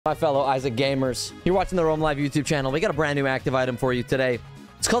My fellow Isaac gamers, you're watching the Roam Live YouTube channel. We got a brand new active item for you today.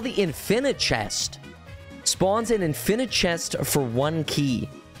 It's called the Infinite Chest. Spawns an infinite chest for 1 key.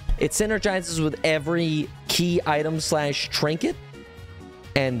 It synergizes with every key item slash trinket.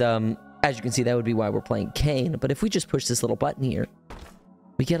 And as you can see, that would be why we're playing Cain. But if we just push this little button here,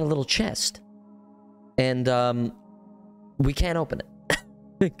 we get a little chest. And we can't open it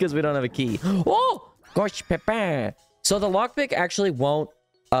because we don't have a key. Oh, gosh, pepper. So the lockpick actually won't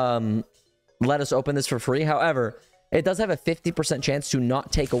let us open this for free. However, it does have a 50% chance to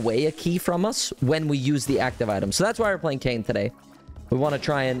not take away a key from us when we use the active item. So that's why we're playing Cain today. We want to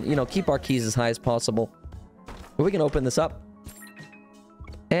try and, you know, keep our keys as high as possible. But we can open this up.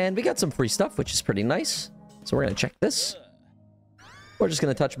 And we got some free stuff, which is pretty nice. So we're going to check this. We're just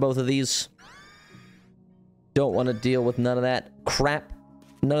going to touch both of these. Don't want to deal with none of that crap.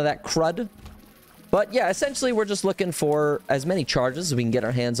 None of that crud. But yeah, essentially, we're just looking for as many charges as we can get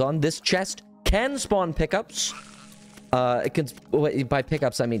our hands on. This chest can spawn pickups. It can, by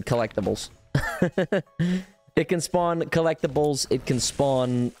pickups, I mean collectibles. It can spawn collectibles. It can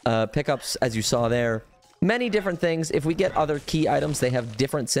spawn pickups, as you saw there. Many different things. If we get other key items, they have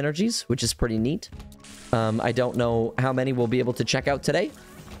different synergies, which is pretty neat. I don't know how many we'll be able to check out today,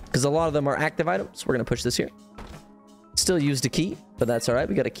 because a lot of them are active items. We're going to push this here. Still used a key, but that's all right.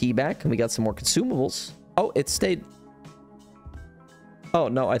 We got a key back, and we got some more consumables. Oh, it stayed. Oh,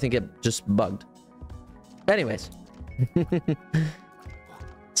 no, I think it just bugged. Anyways.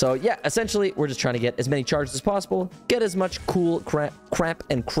 So, yeah, essentially, we're just trying to get as many charges as possible, get as much cool crap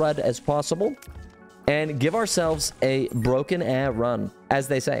and crud as possible, and give ourselves a broken air run, as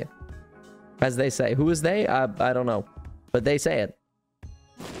they say. As they say. Who is they? I don't know. But they say it.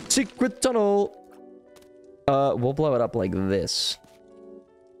 Secret tunnel. We'll blow it up like this.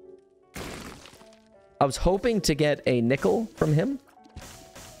 I was hoping to get a nickel from him.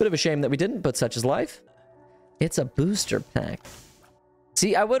 Bit of a shame that we didn't, but such is life. It's a booster pack.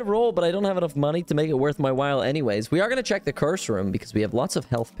 See, I would roll, but I don't have enough money to make it worth my while anyways. We are going to check the curse room because we have lots of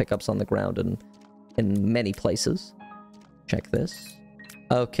health pickups on the ground and in many places. Check this.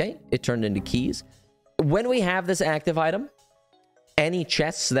 Okay, it turned into keys. When we have this active item, any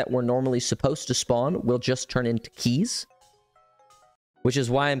chests that were normally supposed to spawn will just turn into keys. Which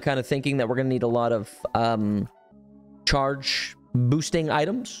is why I'm kind of thinking that we're going to need a lot of charge boosting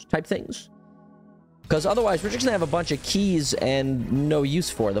items type things. Because otherwise, we're just going to have a bunch of keys and no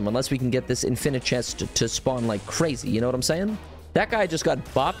use for them unless we can get this infinite chest to spawn like crazy. You know what I'm saying? That guy just got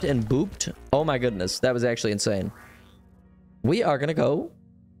bopped and booped. Oh my goodness, that was actually insane. We are going to go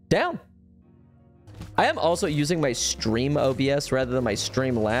down. I am also using my Stream OBS rather than my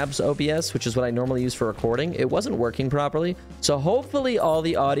Streamlabs OBS, which is what I normally use for recording. It wasn't working properly, so hopefully all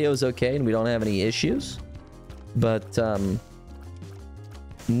the audio is okay and we don't have any issues. But,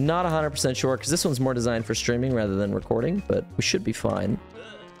 not 100% sure, because this one's more designed for streaming rather than recording, but we should be fine.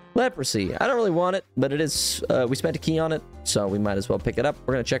 Leprosy. I don't really want it, but it is, we spent a key on it, so we might as well pick it up.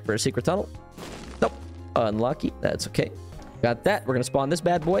 We're going to check for a secret tunnel. Nope. Unlucky. That's okay. Got that. We're going to spawn this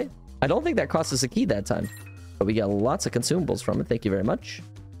bad boy. I don't think that cost us a key that time, but we got lots of consumables from it. Thank you very much.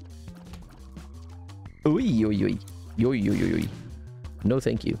 Oy, oy, oy. Oy, oy, oy, oy. No,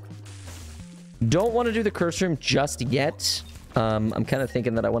 thank you. Don't want to do the curse room just yet. I'm kind of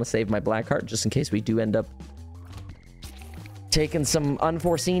thinking that I want to save my black heart just in case we do end up taking some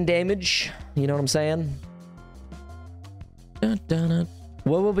unforeseen damage. You know what I'm saying? Dun, dun, dun.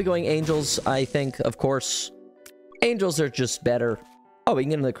 Well, we'll be going angels, I think, of course. Angels are just better. Oh, we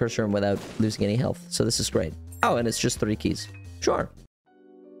can get into the curse room without losing any health, so this is great. Oh, and it's just 3 keys. Sure.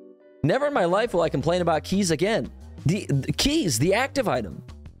 Never in my life will I complain about keys again. The keys, the active item.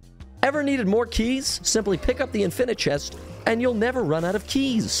 Ever needed more keys? Simply pick up the infinite chest, and you'll never run out of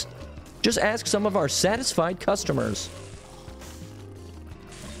keys. Just ask some of our satisfied customers.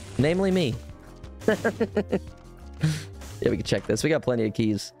 Namely me. Yeah, we can check this. We got plenty of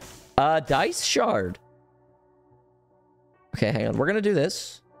keys. Dice shard. Okay, hang on. We're going to do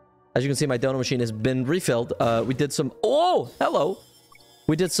this. As you can see, my donut machine has been refilled. We did some... Oh, hello.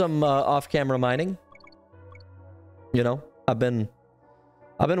 We did some off-camera mining. You know, I've been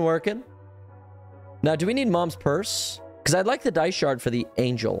working. Now, do we need Mom's purse? Because I'd like the dice shard for the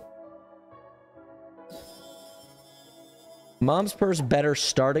angel. Mom's purse, better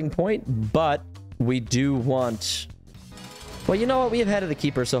starting point, but we do want... Well, you know what? We have Head of the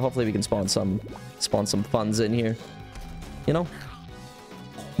Keeper, so hopefully we can spawn some funds in here. You know?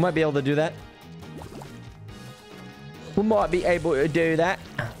 We might be able to do that. We might be able to do that.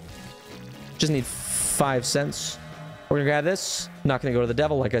 Just need 5 cents. We're gonna grab this. Not gonna go to the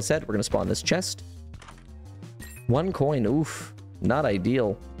devil, like I said. We're gonna spawn this chest. 1 coin. Oof. Not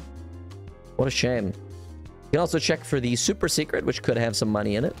ideal. What a shame. You can also check for the super secret, which could have some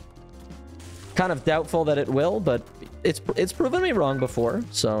money in it. Kind of doubtful that it will, but it's proven me wrong before,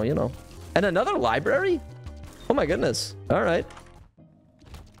 so, you know. And another library? Oh my goodness. All right.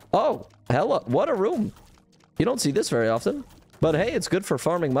 Oh, hella, what a room. You don't see this very often. But hey, it's good for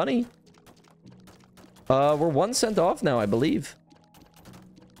farming money. We're 1 cent off now, I believe.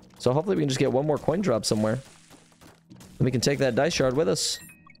 So hopefully we can just get one more coin drop somewhere. And we can take that dice shard with us.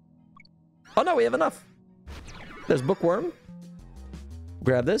 Oh no, we have enough. There's bookworm.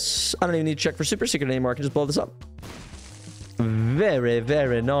 Grab this. I don't even need to check for super secret anymore. I can just blow this up. Very,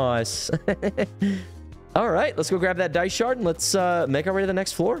 very nice. All right, let's go grab that dice shard and let's make our way to the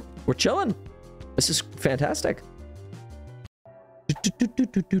next floor. We're chilling. This is fantastic.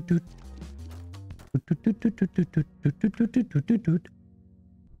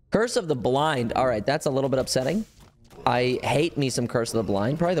 Curse of the Blind. All right, that's a little bit upsetting. I hate me some Curse of the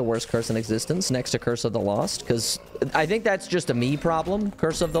Blind. Probably the worst curse in existence next to Curse of the Lost. Because I think that's just a me problem,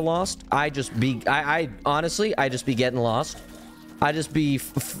 Curse of the Lost. I honestly, I just be getting lost. I just be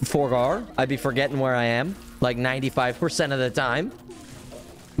forgar. I'd be forgetting where I am. Like 95% of the time.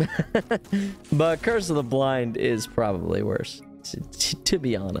 But Curse of the Blind is probably worse. To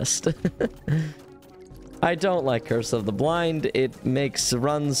be honest. I don't like Curse of the Blind. It makes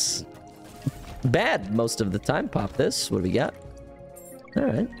runs bad most of the time. Pop this. What do we got? All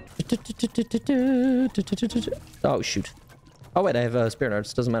right. Oh, shoot. Oh, wait. I have spirit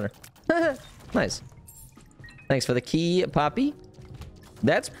arts. Doesn't matter. Nice. Thanks for the key, Poppy.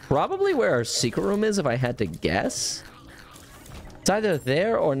 That's probably where our secret room is, if I had to guess. It's either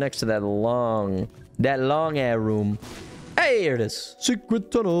there or next to that long air room. Hey, here it is.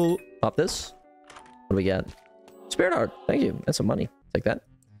 Secret tunnel. Pop this. What do we got? Spirit art. Thank you. That's some money. Take that.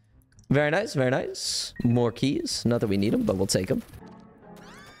 Very nice. Very nice. More keys. Not that we need them, but we'll take them.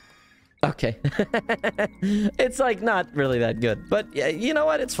 Okay. It's like not really that good, but yeah, you know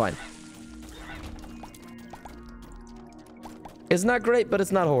what? It's fine. It's not great, but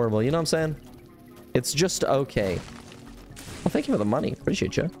it's not horrible. You know what I'm saying? It's just okay. Well, thank you for the money.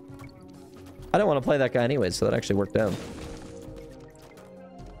 Appreciate you. I don't want to play that guy anyway, so that actually worked out.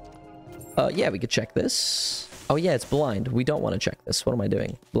 Yeah, we could check this. Oh, yeah, it's blind. We don't want to check this. What am I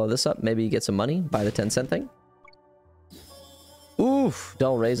doing? Blow this up. Maybe you get some money. Buy the 10-cent thing. Oof.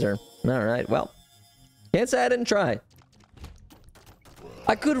 Dull razor. All right. Well, can't say I didn't try.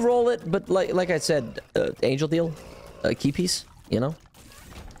 I could roll it, but like I said, angel deal, key piece, you know?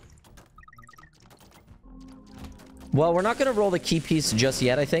 Well, we're not going to roll the key piece just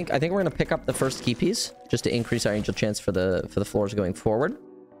yet, I think. I think we're going to pick up the first key piece just to increase our angel chance for the floors going forward.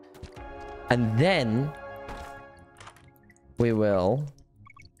 And then we will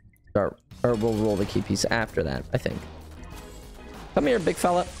start, or we'll roll the key piece after that, I think. Come here, big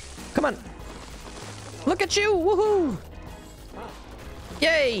fella. Come on. Look at you. Woohoo.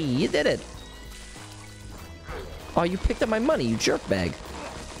 Yay, you did it. Oh, you picked up my money, you jerkbag.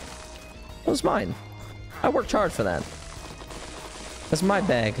 That was mine. I worked hard for that. That's my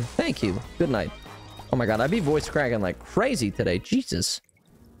bag. Thank you. Good night. Oh my god, I'd be voice cracking like crazy today. Jesus.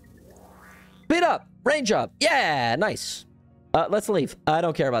 Speed up. Range up. Yeah, nice. Let's leave. I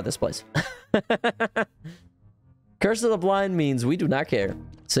don't care about this place. Curse of the Blind means we do not care.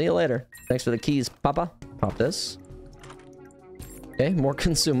 See you later. Thanks for the keys, Papa. Pop this. Okay, more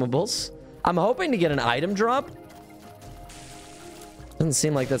consumables. I'm hoping to get an item drop. Doesn't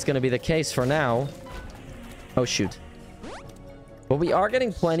seem like that's going to be the case for now. Oh, shoot. But we are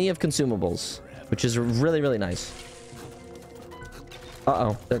getting plenty of consumables, which is really, really nice.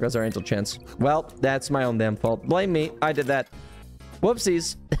 Uh-oh. There goes our angel chance. Well, that's my own damn fault. Blame me. I did that.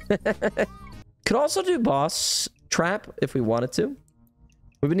 Whoopsies. Could also do boss trap if we wanted to.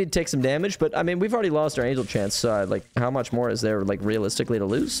 We would need to take some damage, but I mean, we've already lost our angel chance, so like, how much more is there, like, realistically to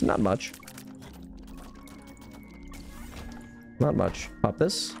lose? Not much. Not much. Pop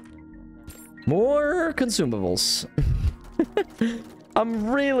this. More consumables. I'm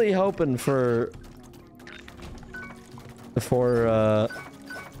really hoping for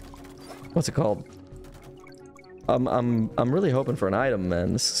what's it called? I'm really hoping for an item,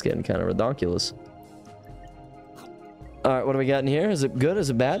 man. This is getting kind of redonkulous. All right, what do we got in here? Is it good?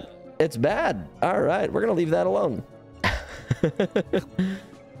 Is it bad? It's bad. All right, we're gonna leave that alone.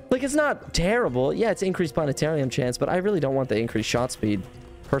 Like, it's not terrible. Yeah, it's increased planetarium chance, but I really don't want the increased shot speed,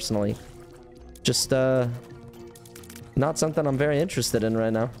 personally. Just, not something I'm very interested in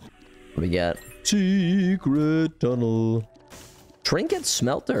right now. What do we got? Secret tunnel. Trinket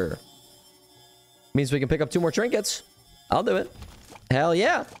smelter. Means we can pick up 2 more trinkets. I'll do it. Hell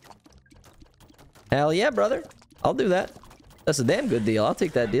yeah. Hell yeah, brother. I'll do that. That's a damn good deal. I'll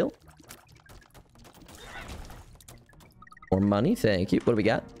take that deal. More money, thank you. What do we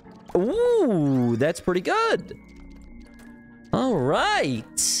got? Ooh, that's pretty good. All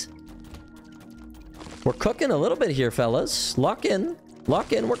right. We're cooking a little bit here, fellas. Lock in.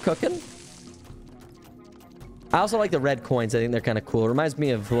 Lock in. We're cooking. I also like the red coins. I think they're kind of cool. It reminds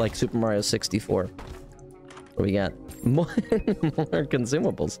me of, like, Super Mario 64. What do we got? More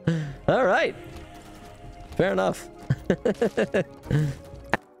consumables. All right. Fair enough.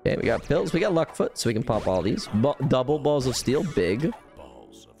 Okay, we got pills. We got luck foot, so we can pop all these. Double balls of steel. Big.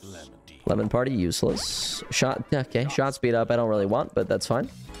 Lemon party. Useless. Shot. Okay, shot speed up. I don't really want, but that's fine.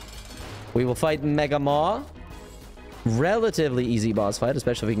 We will fight Mega Maw. Relatively easy boss fight,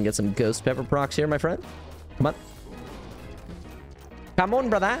 especially if we can get some ghost pepper procs here, my friend. Come on. Come on,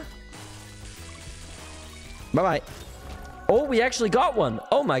 brother. Bye-bye. Oh, we actually got one.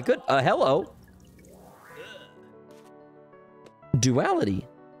 Oh, my good. Hello. Duality.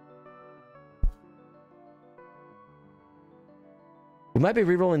 We might be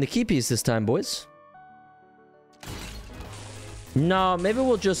re-rolling the key piece this time, boys. No, maybe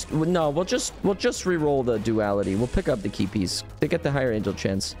we'll just... No, we'll just re-roll the duality. We'll pick up the key piece to get the higher angel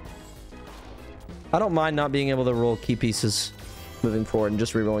chance. I don't mind not being able to roll key pieces moving forward and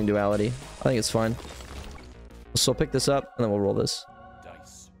just re-rolling duality. I think it's fine. So pick this up and then we'll roll this.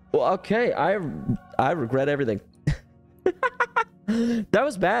 Well, okay. I regret everything. That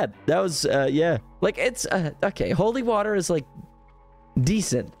was bad. That was, yeah. Like, it's, okay. Holy water is, like,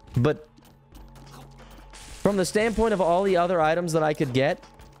 decent. But from the standpoint of all the other items that I could get,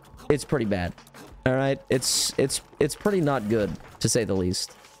 it's pretty bad. All right? It's pretty not good, to say the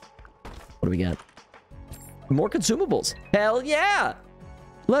least. What do we got? More consumables. Hell yeah!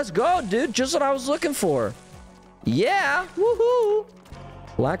 Let's go, dude. Just what I was looking for. Yeah! Woohoo!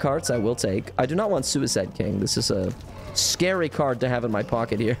 Black hearts I will take. I do not want Suicide King. This is a scary card to have in my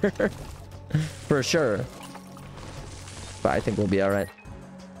pocket here. For sure. But I think we'll be alright.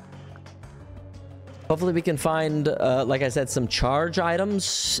 Hopefully we can find, like I said, some charge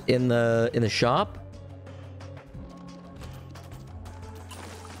items in the shop.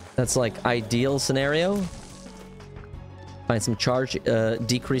 That's like ideal scenario. Find some charge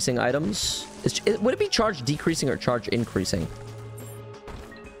decreasing items. Would it be charge decreasing or charge increasing?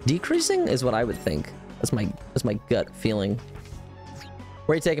 Decreasing is what I would think. That's my gut feeling.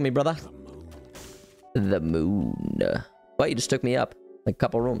 Where are you taking me, brother? The moon. Well, you just took me up like a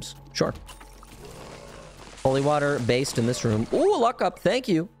couple rooms. Sure. Holy water based in this room. Ooh, luck up. Thank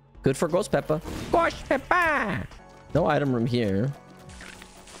you. Good for ghost pepper. Ghost pepper. No item room here.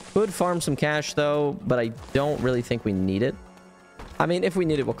 Could farm some cash, though, but I don't really think we need it. I mean, if we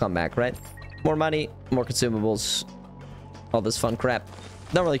need it, we'll come back, right? More money, more consumables, all this fun crap.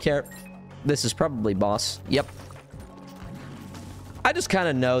 Don't really care. This is probably boss. Yep. I just kind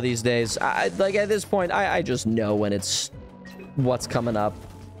of know these days. Like, at this point, I just know when it's... what's coming up.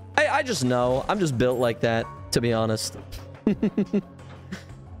 I just know. I'm just built like that, to be honest.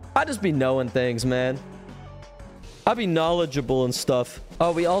 I just be knowing things, man. I'll be knowledgeable and stuff.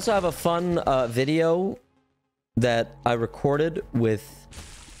 Oh, we also have a fun video that I recorded with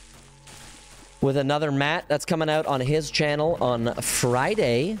another Matt that's coming out on his channel on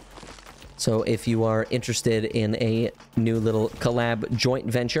Friday. So if you are interested in a new little collab joint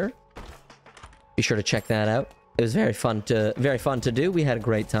venture, be sure to check that out. It was very fun to do. We had a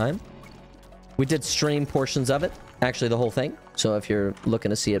great time. We did stream portions of it, actually the whole thing. So if you're looking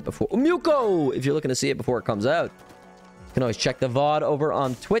to see it before Muko, if you're looking to see it before it comes out, you can always check the VOD over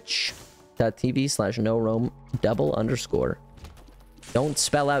on twitch.tv/NoRoam_. Don't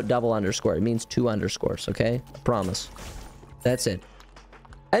spell out double underscore. It means 2 underscores, okay? I promise. That's it.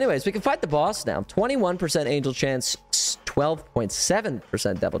 Anyways, we can fight the boss now. 21% angel chance,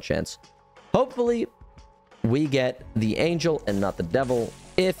 12.7% devil chance. Hopefully, we get the angel and not the devil,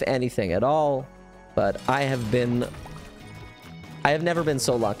 if anything at all. But I have never been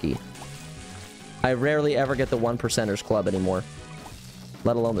so lucky. I rarely ever get the 1%ers club anymore.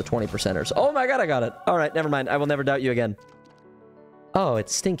 Let alone the 20%ers. Oh my god, I got it. All right, never mind. I will never doubt you again. Oh,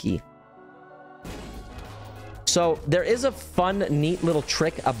 it's stinky. So, there is a fun, neat little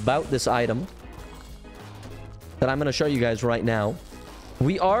trick about this item that I'm going to show you guys right now.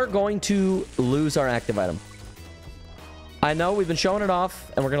 We are going to lose our active item. I know we've been showing it off,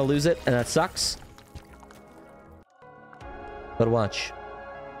 and we're going to lose it, and that sucks. But watch.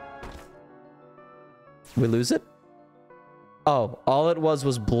 We lose it? Oh, all it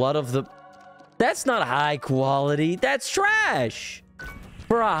was blood of the... That's not high quality. That's trash.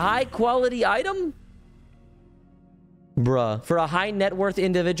 For a high quality item? Bruh. For a high net worth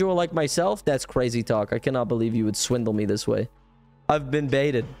individual like myself, that's crazy talk. I cannot believe you would swindle me this way. I've been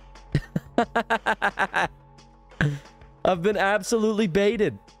baited. I've been absolutely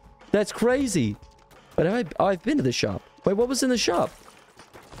baited. That's crazy. But I've been to the shop. Wait, what was in the shop?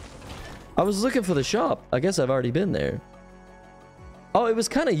 I was looking for the shop. I guess I've already been there. Oh, it was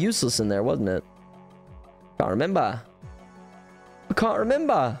kind of useless in there, wasn't it? Can't remember. I can't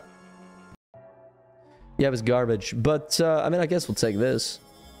remember. Yeah, it was garbage. But, I mean, I guess we'll take this.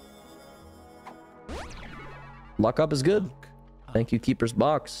 Lock up is good. Thank you, Keeper's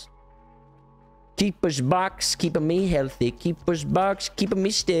Box. Keeper's Box, keeping me healthy. Keeper's Box, keeping me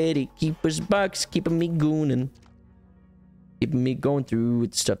steady. Keeper's Box, keeping me gooning. Keeping me going through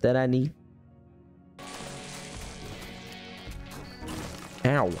with stuff that I need.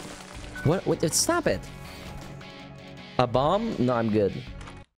 Ow. What? Stop it. A bomb? No, I'm good.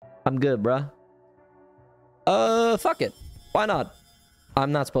 I'm good, bruh. Fuck it. Why not?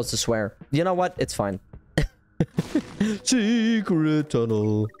 I'm not supposed to swear. You know what? It's fine. Secret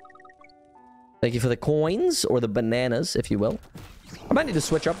tunnel. Thank you for the coins, or the bananas, if you will. I might need to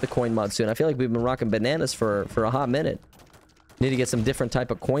switch up the coin mod soon. I feel like we've been rocking bananas for a hot minute. Need to get some different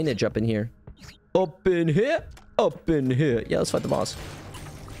type of coinage up in here. Up in here. Up in here. Yeah, let's fight the boss.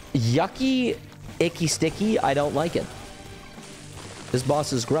 Yucky, icky, sticky. I don't like it. This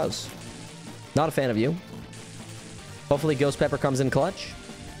boss is gross. Not a fan of you. Hopefully Ghost Pepper comes in clutch.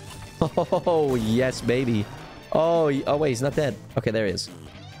 Oh, yes, baby. Oh, wait, he's not dead. Okay, there he is.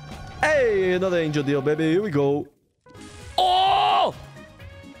 Hey, another angel deal, baby. Here we go. Oh!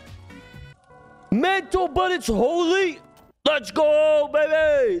 Mental, but it's holy. Let's go,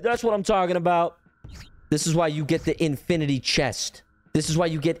 baby. That's what I'm talking about. This is why you get the infinity chest. This is why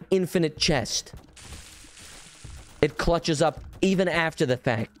you get infinite chest. It clutches up even after the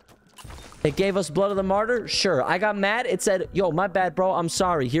fact. It gave us Blood of the Martyr? Sure. I got mad. It said, yo, my bad, bro. I'm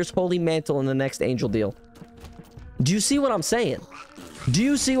sorry. Here's Holy Mantle in the next angel deal. Do you see what I'm saying? Do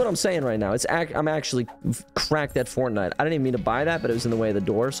you see what I'm saying right now? I'm actually cracked at Fortnite. I didn't even mean to buy that, but it was in the way of the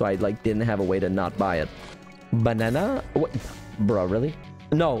door, so I, like, didn't have a way to not buy it. Banana? What? Bro, really?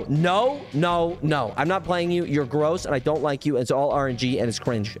 No, no, no, no. I'm not playing you. You're gross, and I don't like you. It's all RNG, and it's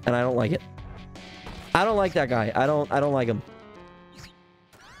cringe, and I don't like it. I don't like that guy. I don't like him.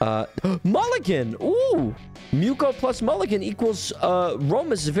 Mulligan! Ooh! Muco plus Mulligan equals,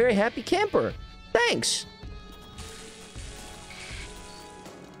 Roma's a very happy camper. Thanks!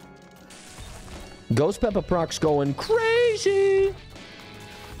 Ghost Pepper Proc's going crazy!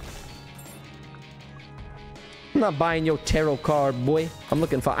 I'm not buying your tarot card, boy. I'm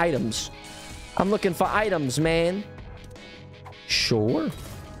looking for items. I'm looking for items, man. Sure.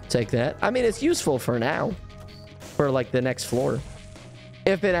 Take that. I mean, it's useful for now. For, like, the next floor.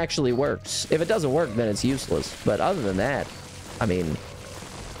 If it actually works. If it doesn't work, then it's useless. But other than that, I mean,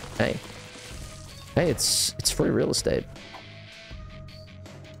 hey. Hey, it's free real estate.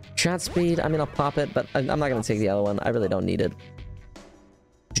 Shot speed, I mean, I'll pop it, but I'm not going to take the other one. I really don't need it.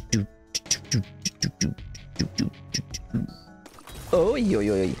 Oh,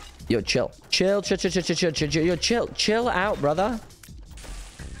 yo, chill. Chill, chill out, brother.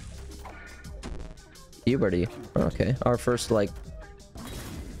 Puberty. Okay, our first, like,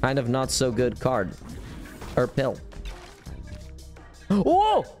 kind of not so good card. Or pill.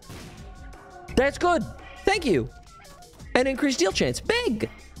 Oh! That's good! Thank you! And increased deal chance. Big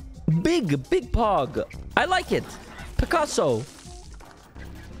pog. I like it. Picasso.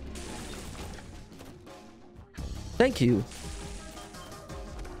 Thank you.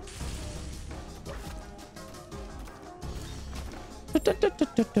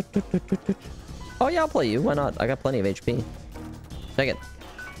 Oh yeah, I'll play you. Why not? I got plenty of HP. Take it.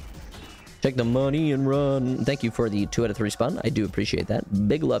 Take the money and run. Thank you for the 2 out of 3 spun. I do appreciate that.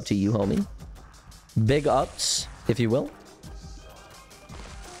 Big love to you, homie. Big ups, if you will.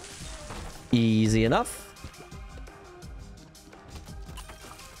 Easy enough.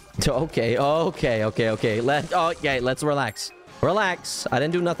 Okay. Let's relax. Relax. I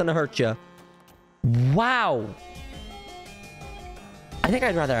didn't do nothing to hurt you. Wow. I think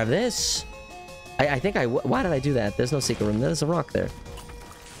I'd rather have this. Why did I do that? There's no secret room. There's a rock there.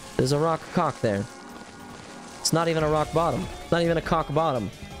 There's a rock cock there. It's not even a rock bottom. It's not even a cock bottom.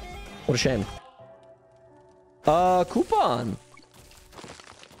 What a shame. Coupon.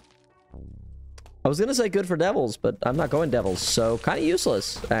 I was gonna say good for devils, but I'm not going devils, so kind of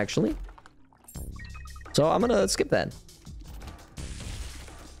useless, actually. So I'm gonna skip that.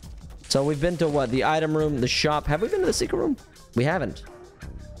 So we've been to what? The item room, the shop. Have we been to the secret room? We haven't.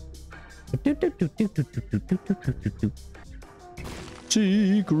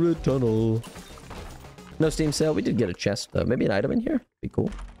 Secret tunnel. No Steam sale. We did get a chest, though. Maybe an item in here? Be cool.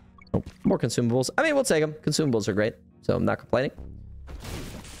 Oh, more consumables. I mean, we'll take them. Consumables are great, so I'm not complaining.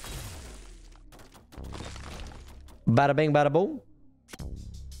 Bada bing, bada boom.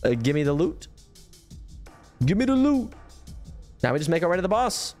 Give me the loot. Give me the loot. Now we just make our way to the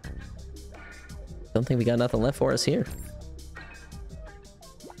boss. Don't think we got nothing left for us here.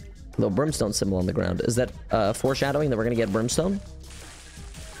 Little brimstone symbol on the ground. Is that foreshadowing that we're gonna get brimstone?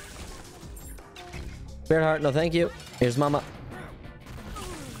 Spirit heart, no thank you. Here's mama.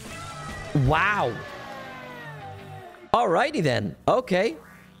 Wow. Alrighty then. Okay.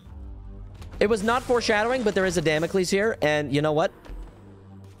 It was not foreshadowing, but there is a Damocles here, and you know what?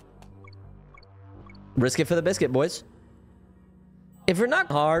 Risk it for the biscuit, boys. If you're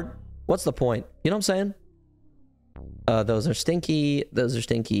not hard, what's the point? You know what I'm saying? Those are stinky. Those are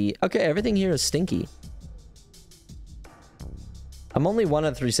stinky. Okay, everything here is stinky. I'm only 1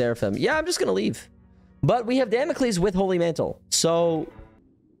 out of 3 Seraphim. Yeah, I'm just gonna leave. But we have Damocles with Holy Mantle. So,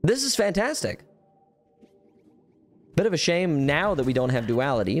 this is fantastic. Bit of a shame now that we don't have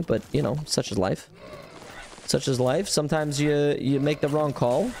duality, but, you know, such is life. Such is life. Sometimes you make the wrong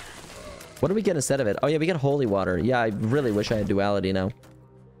call. What do we get instead of it? Oh, yeah, we get holy water. Yeah, I really wish I had duality now.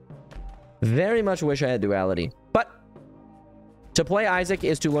 Very much wish I had duality. But to play Isaac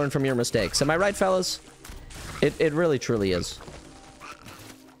is to learn from your mistakes. Am I right, fellas? It really, truly is.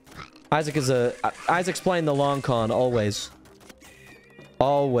 Isaac's playing the long con, always.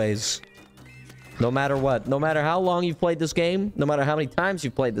 Always. No matter what. No matter how long you've played this game, no matter how many times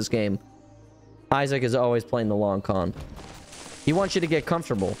you've played this game, Isaac is always playing the long con. He wants you to get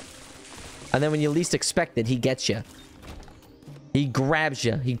comfortable. And then when you least expect it, he gets you. He grabs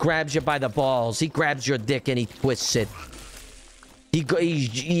you. He grabs you by the balls. He grabs your dick and he twists it.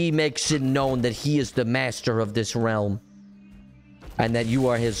 He makes it known that he is the master of this realm. And that you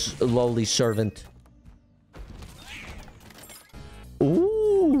are his lowly servant.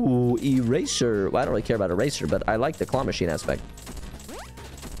 Ooh, eraser. Well, I don't really care about eraser, but I like the claw machine aspect.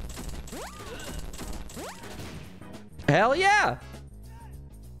 Hell yeah!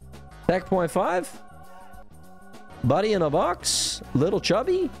 Tech 0.5. Buddy in a box. Little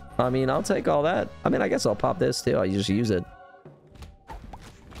chubby. I mean, I'll take all that. I mean, I guess I'll pop this too. I'll just use it.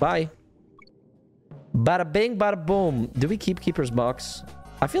 Bye. Bada bing, bada boom. Do we keep Keeper's box?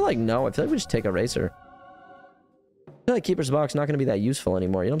 I feel like no. I feel like we just take a racer. I feel like Keeper's box not going to be that useful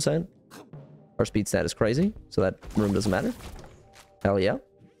anymore. You know what I'm saying? Our speed stat is crazy, so that room doesn't matter. Hell yeah.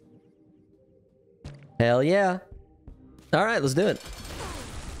 Hell yeah. All right, let's do it.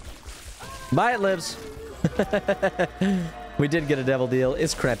 Bye, it lives. We did get a devil deal.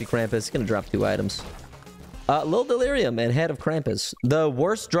 It's Crappy Krampus. Gonna drop 2 items. Lil Delirium and Head of Krampus. The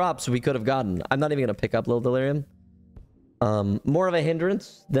worst drops we could have gotten. I'm not even gonna pick up Lil Delirium. More of a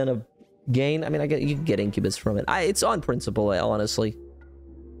hindrance than a gain. I mean, you can get Incubus from it. It's on principle, honestly.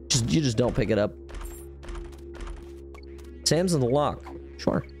 You just don't pick it up. Sam's in the lock.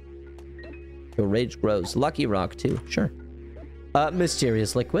 Sure. Your rage grows. Lucky Rock, too. Sure.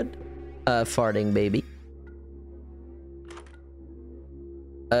 Mysterious Liquid. Farting Baby.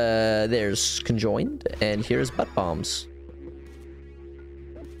 There's Conjoined. And here's Butt Bombs.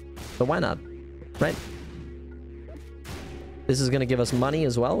 So why not? Right? This is going to give us money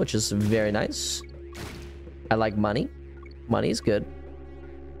as well, which is very nice. I like money. Money is good.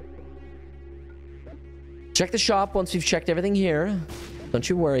 Check the shop once we've checked everything here. Don't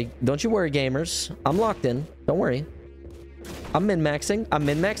you worry. Don't you worry, gamers. I'm locked in. Don't worry. I'm min-maxing. I'm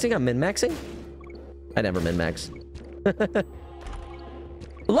min-maxing. I'm min-maxing. I never min-max.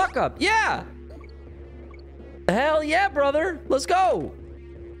 Luck up. Yeah. Hell yeah, brother. Let's go.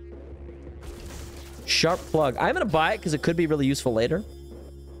 Sharp plug. I'm going to buy it because it could be really useful later.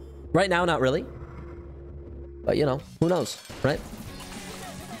 Right now, not really. But, you know, who knows, right?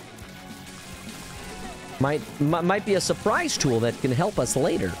 Might be a surprise tool that can help us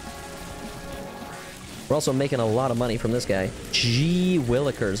later. We're also making a lot of money from this guy. Gee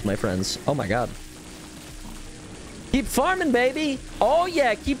willikers, my friends. Oh my god. Keep farming, baby. Oh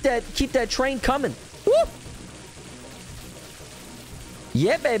yeah, keep that train coming. Woo!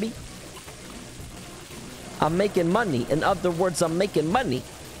 Yeah, baby. I'm making money. In other words, I'm making money.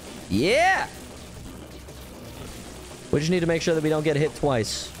 Yeah. We just need to make sure that we don't get hit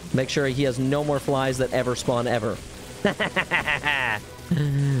twice. Make sure he has no more flies that ever spawn ever.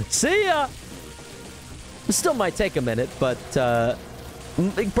 See ya! It still might take a minute, but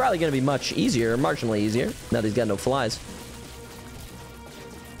probably going to be much easier, marginally easier, now that he's got no flies.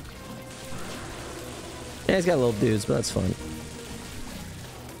 Yeah, he's got little dudes, but that's fine.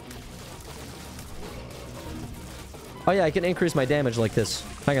 Oh yeah, I can increase my damage like this.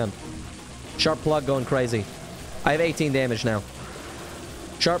 Hang on. Sharp plug going crazy. I have 18 damage now.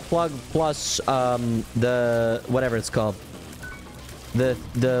 Sharp plug plus the whatever it's called. The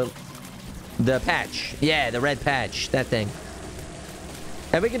The patch. Yeah, the red patch. That thing.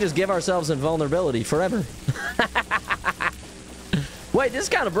 And we can just give ourselves invulnerability forever. Wait, this is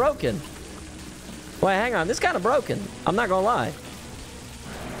kind of broken. Wait, hang on. This is kind of broken. I'm not gonna lie.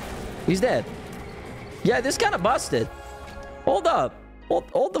 He's dead. Yeah, this kind of busted. Hold up.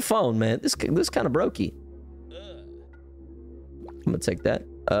 Hold the phone, man. This kind of brokey. I'm gonna take that.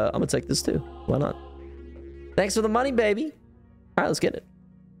 I'm gonna take this too. Why not? Thanks for the money, baby. All right, let's get it.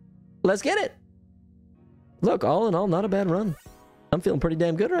 Let's get it. Look, all in all, not a bad run. I'm feeling pretty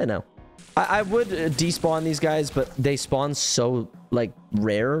damn good right now. I would despawn these guys, but they spawn so, like,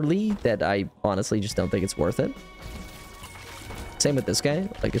 rarely that I honestly just don't think it's worth it. Same with this guy.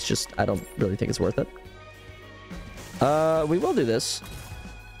 Like, it's just, I don't really think it's worth it. We will do this.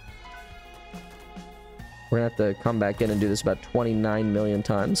 We're gonna have to come back in and do this about 29 million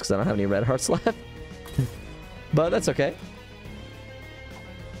times because I don't have any red hearts left. But that's okay.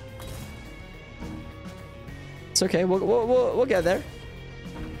 It's okay. We'll get there.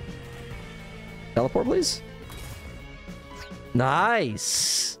 Teleport, please.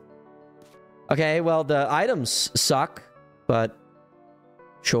 Nice. Okay, well, the items suck, but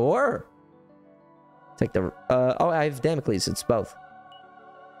sure. Take the... oh, I have Damocles. It's both.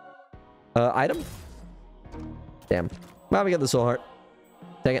 Item? Damn. Well, we got the soul heart.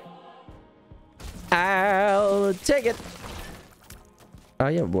 Take it. I'll take it. Oh,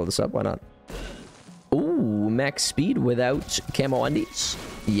 yeah, blow this up. Why not? Ooh, max speed without camo undies.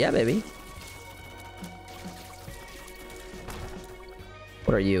 Yeah, baby.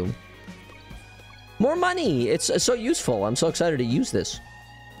 What are you? More money! It's so useful. I'm so excited to use this.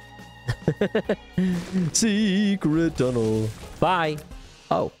 Secret tunnel. Bye.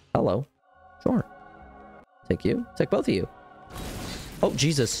 Oh, hello. Sure. Take you. Take both of you. Oh,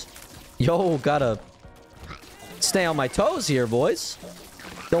 Jesus. Yo, gotta stay on my toes here, boys.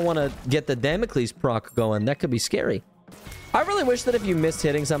 Don't want to get the Damocles proc going. That could be scary. I really wish that if you missed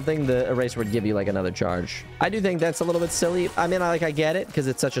hitting something, the eraser would give you, like, another charge. I do think that's a little bit silly. I mean, I get it, because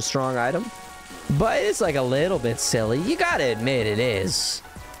it's such a strong item. But it's, like, a little bit silly. You gotta admit it is.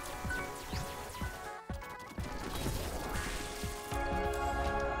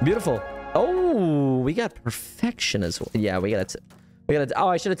 Beautiful. Oh, we got perfection as well. Yeah, we got it. Oh,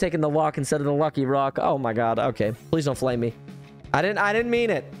 I should have taken the walk instead of the lucky rock. Oh, my God. Okay. Please don't flame me. I didn't mean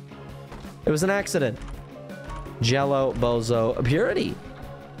it. It was an accident. Jello, Bozo, Purity.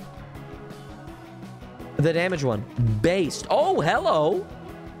 The damage one. Based. Oh, hello.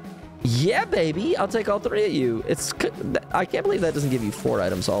 Yeah, baby. I'll take all three of you. It's... I can't believe that doesn't give you 4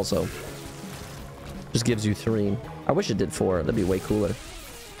 items also. Just gives you 3. I wish it did 4. That'd be way cooler.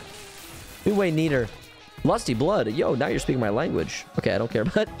 Be way neater. Lusty blood. Yo, now you're speaking my language. Okay, I don't care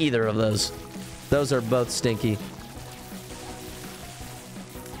about either of those. Those are both stinky.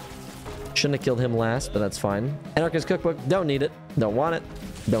 Shouldn't have killed him last, but that's fine. Anarchist Cookbook. Don't need it. Don't want it.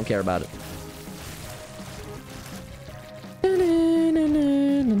 Don't care about it.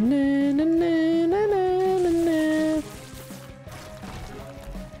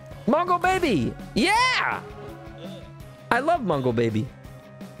 Mongo Baby! Yeah! I love Mongo Baby.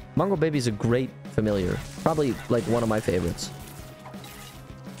 Mongo Baby's a great familiar. Probably, like, one of my favorites.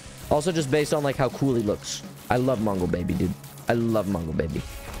 Also, just based on, like, how cool he looks. I love Mongo Baby, dude. I love Mongo Baby.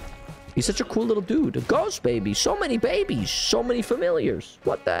 He's such a cool little dude. A ghost baby. So many babies. So many familiars.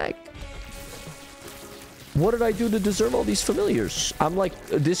 What the heck? What did I do to deserve all these familiars? I'm like,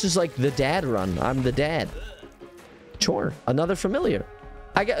 this is like the dad run. I'm the dad. Sure. Another familiar.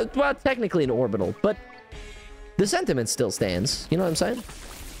 I got, well, technically an orbital, but the sentiment still stands. You know what I'm saying?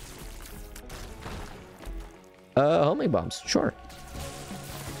 Homing bombs. Sure.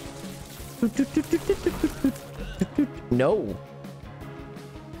 No.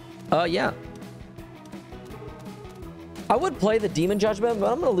 Yeah. I would play the Demon Judgment,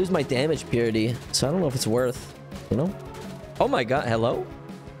 but I'm gonna lose my damage purity, so I don't know if it's worth, you know? Oh my god, hello?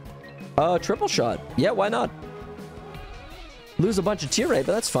 Triple shot. Yeah, why not? Lose a bunch of tier rate,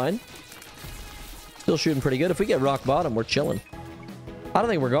 but that's fine. Still shooting pretty good. If we get rock bottom, we're chilling. I don't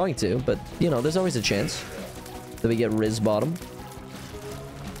think we're going to, but, you know, there's always a chance that we get Riz bottom.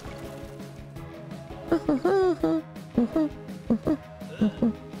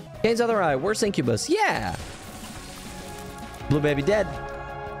 Cain's other eye. Worst incubus. Yeah. Blue baby dead.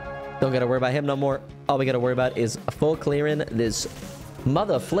 Don't gotta worry about him no more. All we gotta worry about is full clearing this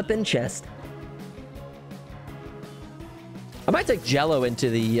mother flipping chest. I might take Jello into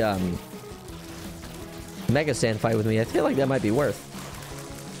the Mega Sand fight with me. I feel like that might be worth.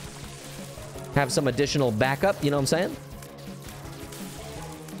 Have some additional backup, you know what I'm saying?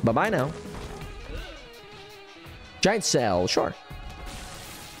 Bye-bye now. Giant cell, sure.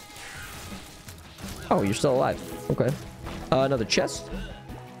 Oh, you're still alive. Okay. Another chest.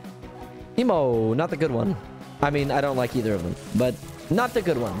 Emo, not the good one. I mean, I don't like either of them, but not the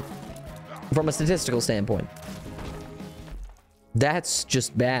good one from a statistical standpoint. That's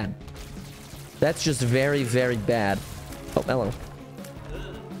just bad. That's just very, very bad. Oh, hello.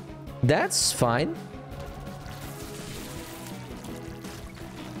 That's fine.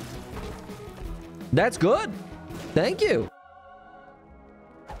 That's good. Thank you.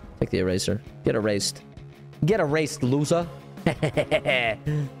 Take the eraser. Get erased. Get erased, loser.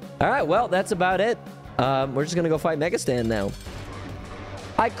 All right, well, that's about it. We're just gonna go fight Megastan now.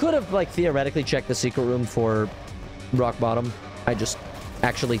 I could have, like, theoretically checked the secret room for Rock Bottom. I just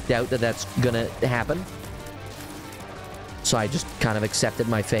actually doubt that that's gonna happen. So I just kind of accepted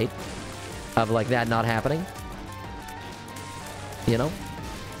my fate of, like, that not happening. You know?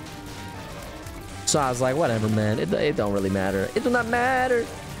 So I was like, whatever, man. It don't really matter. It do not matter.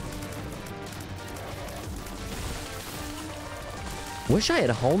 Wish I had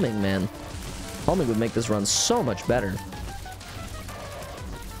homing, man. Homing would make this run so much better.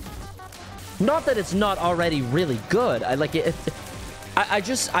 Not that it's not already really good. I like it.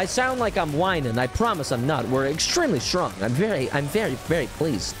 I sound like I'm whining. I promise I'm not. We're extremely strong. I'm very, very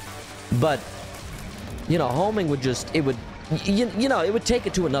pleased. But, you know, homing would just, it would, you know, it would take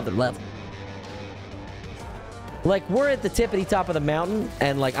it to another level. Like, we're at the tippity top of the mountain,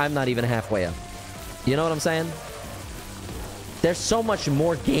 and, like, I'm not even halfway up. You know what I'm saying? There's so much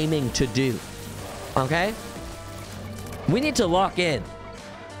more gaming to do. Okay? We need to lock in.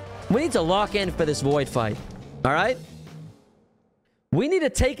 We need to lock in for this void fight. All right? We need to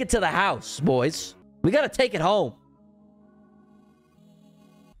take it to the house, boys. We got to take it home.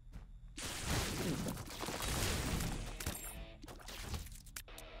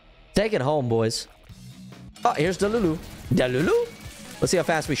 Take it home, boys. Oh, here's Delulu. Delulu? Let's see how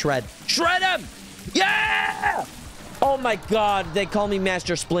fast we shred. Shred him! Yeah! Oh my god, they call me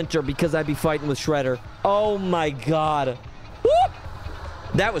Master Splinter because I'd be fighting with Shredder. Oh my god. Whoop!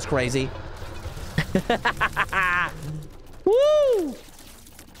 That was crazy. Woo!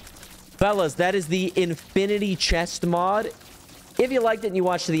 Fellas, that is the Infinity Chest mod. If you liked it and you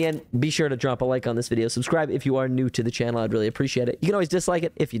watched to the end, be sure to drop a like on this video. Subscribe if you are new to the channel. I'd really appreciate it. You can always dislike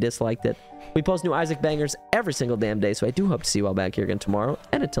it if you disliked it. We post new Isaac bangers every single damn day, so I do hope to see you all back here again tomorrow.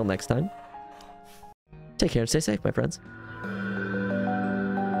 And until next time, take care and stay safe, my friends.